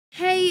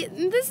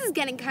Really? This is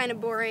getting kind of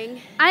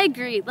boring. I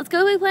agree. Let's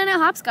go play Planet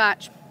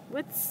Hopscotch.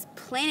 What's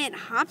Planet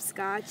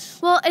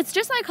Hopscotch? Well, it's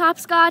just like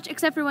hopscotch,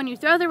 except for when you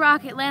throw the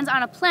rock, it lands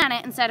on a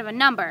planet instead of a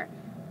number.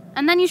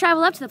 And then you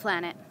travel up to the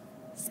planet.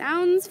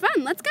 Sounds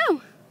fun. Let's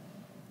go.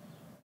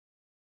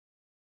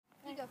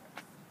 You go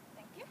first.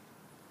 Thank you.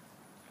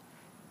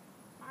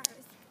 Mars.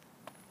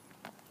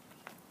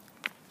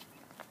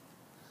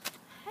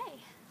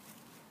 Hey.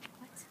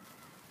 What?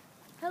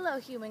 Hello,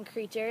 human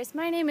creatures.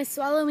 My name is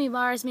Swallow Me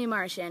Mars Me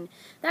Martian.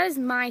 That is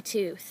my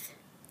tooth.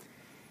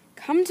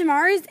 Come to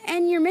Mars,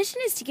 and your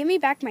mission is to give me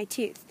back my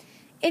tooth.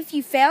 If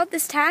you fail at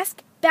this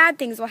task, bad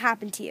things will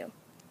happen to you.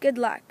 Good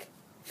luck.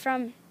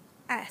 From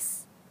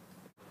S.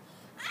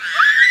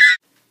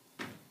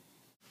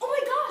 Oh my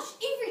gosh,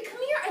 Avery, come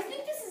here. I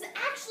think this is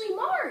actually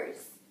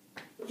Mars.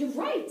 You're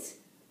right.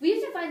 We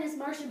have to find this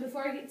Martian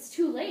before it gets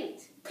too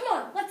late. Come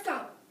on, let's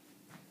go.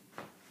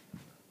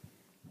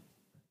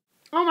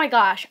 Oh my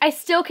gosh, I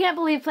still can't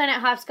believe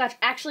Planet Hopscotch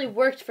actually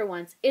worked for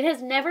once. It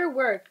has never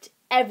worked,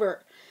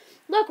 ever.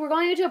 Look, we're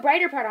going into a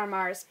brighter part on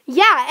Mars.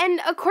 Yeah, and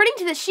according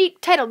to the sheet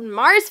titled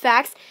Mars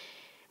Facts,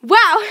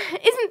 wow,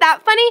 isn't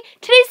that funny?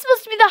 Today's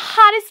supposed to be the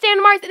hottest day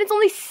on Mars, and it's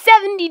only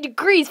 70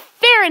 degrees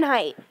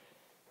Fahrenheit.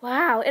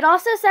 Wow, it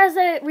also says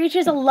that it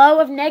reaches a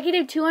low of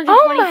negative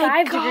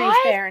 225 degrees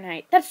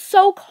Fahrenheit. That's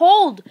so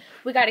cold.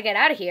 We gotta get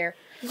out of here.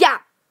 Yeah,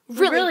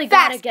 really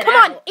gotta fast. get Come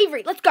out. on,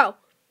 Avery, let's go.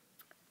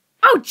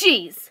 Oh,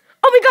 jeez.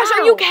 Oh my gosh,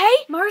 are you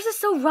okay? Mars is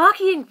so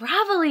rocky and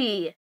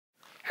gravelly.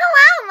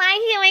 Hello, my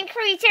human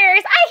creatures.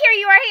 I hear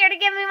you are here to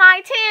give me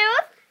my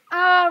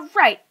tooth.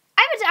 Right.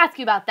 I meant to ask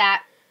you about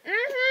that.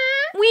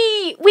 Mm-hmm.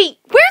 Wait,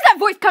 where's that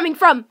voice coming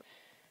from?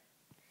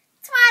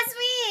 'Twas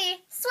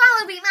me,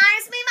 Swallow Me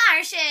Mars Me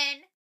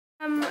Martian.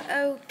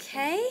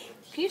 Okay.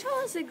 Can you tell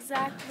us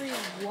exactly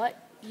what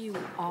you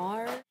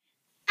are?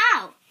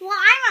 Oh, well,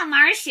 I'm a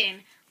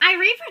Martian. I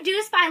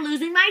reproduce by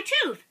losing my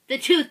tooth. The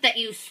tooth that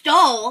you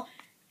stole.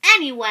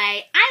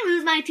 Anyway, I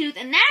lose my tooth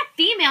and that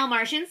female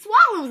Martian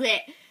swallows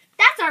it.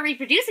 That's our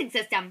reproducing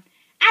system.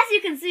 As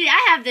you can see,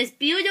 I have this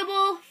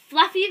beautiful,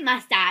 fluffy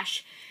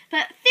mustache.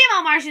 But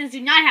female Martians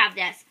do not have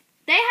this.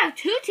 They have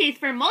 2 teeth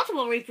for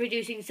multiple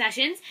reproducing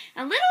sessions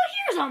and little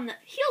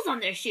heels on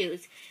their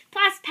shoes,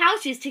 plus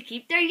pouches to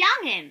keep their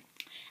young in.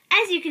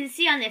 As you can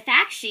see on the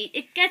fact sheet,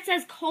 it gets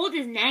as cold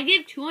as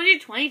negative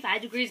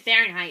 225 degrees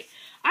Fahrenheit.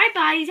 Our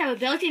bodies have a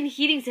built-in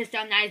heating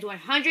system that is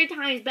 100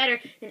 times better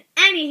than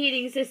any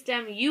heating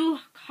system you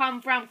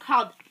come from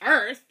called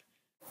Earth.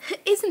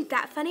 Isn't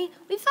that funny?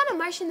 We found a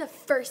Martian the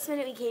first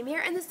minute we came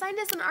here, and the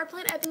scientists on our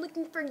planet have been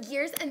looking for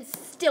years and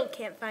still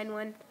can't find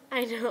one.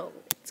 I know.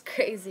 It's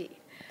crazy.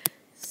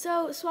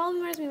 So, Swallow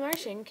Me Mars Me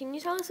Martian, can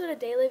you tell us what a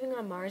day living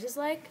on Mars is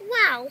like?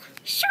 Wow,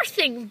 sure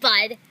thing,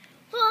 bud.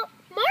 Well,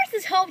 Mars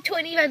is home to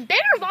an even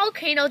bigger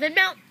volcano than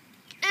Mount...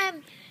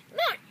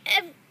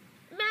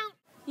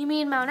 You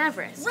mean Mount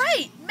Everest?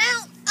 Right,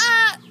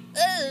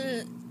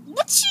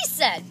 what she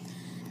said.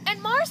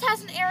 And Mars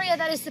has an area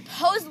that is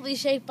supposedly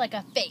shaped like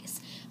a face.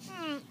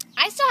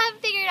 I still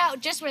haven't figured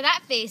out just where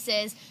that face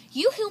is.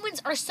 You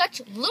humans are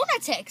such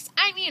lunatics.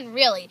 I mean,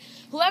 really.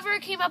 Whoever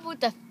came up with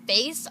the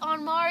face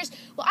on Mars,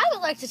 well, I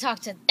would like to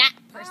talk to that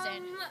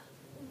person.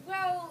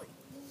 Well,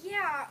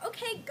 yeah,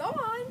 okay, go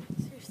on.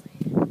 Seriously.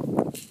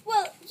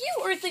 Well,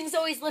 you Earthlings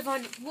always live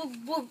on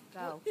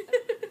Go.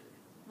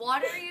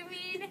 water, you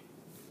mean?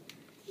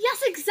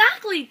 Yes,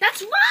 exactly.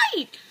 That's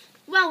right.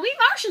 Well, we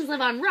Martians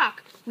live on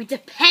rock. We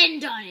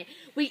depend on it.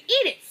 We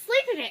eat it,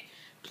 sleep in it,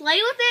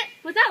 play with it.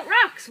 Without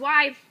rocks,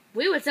 why,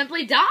 we would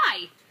simply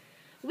die.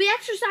 We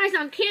exercise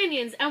on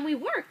canyons, and we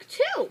work,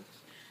 too.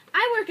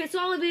 I work at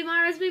Swallow Me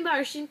Mars Me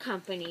Martian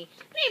Company,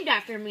 named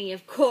after me,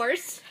 of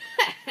course.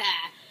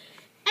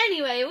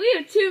 Anyway, we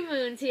have 2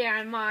 moons here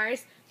on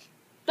Mars,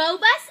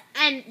 Phobos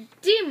and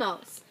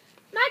Deimos.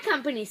 My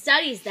company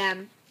studies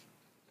them.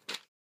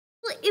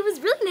 Well, it was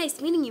really nice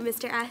meeting you,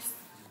 Mr. S.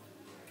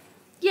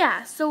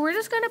 Yeah, so we're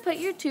just going to put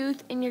your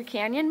tooth in your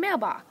canyon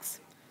mailbox.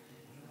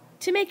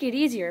 To make it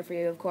easier for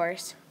you, of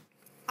course.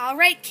 All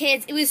right,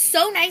 kids, it was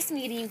so nice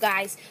meeting you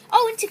guys.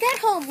 Oh, and to get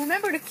home,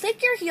 remember to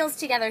click your heels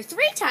together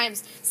 3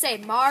 times. Say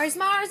Mars,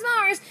 Mars,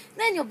 Mars,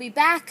 then you'll be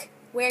back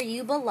where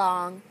you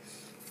belong.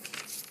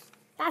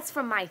 That's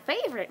from my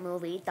favorite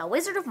movie, The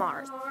Wizard of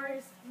Mars.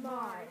 Mars,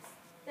 Mars.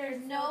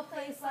 There's no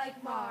place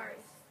like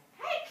Mars.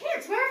 Hey,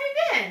 kids, where have you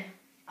been?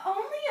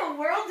 Only a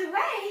world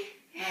away.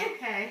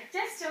 Okay.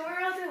 Just a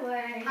world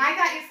away. I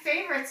got your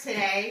favorite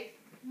today,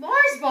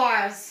 Mars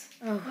bars.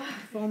 Oh,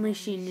 if only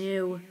she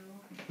knew.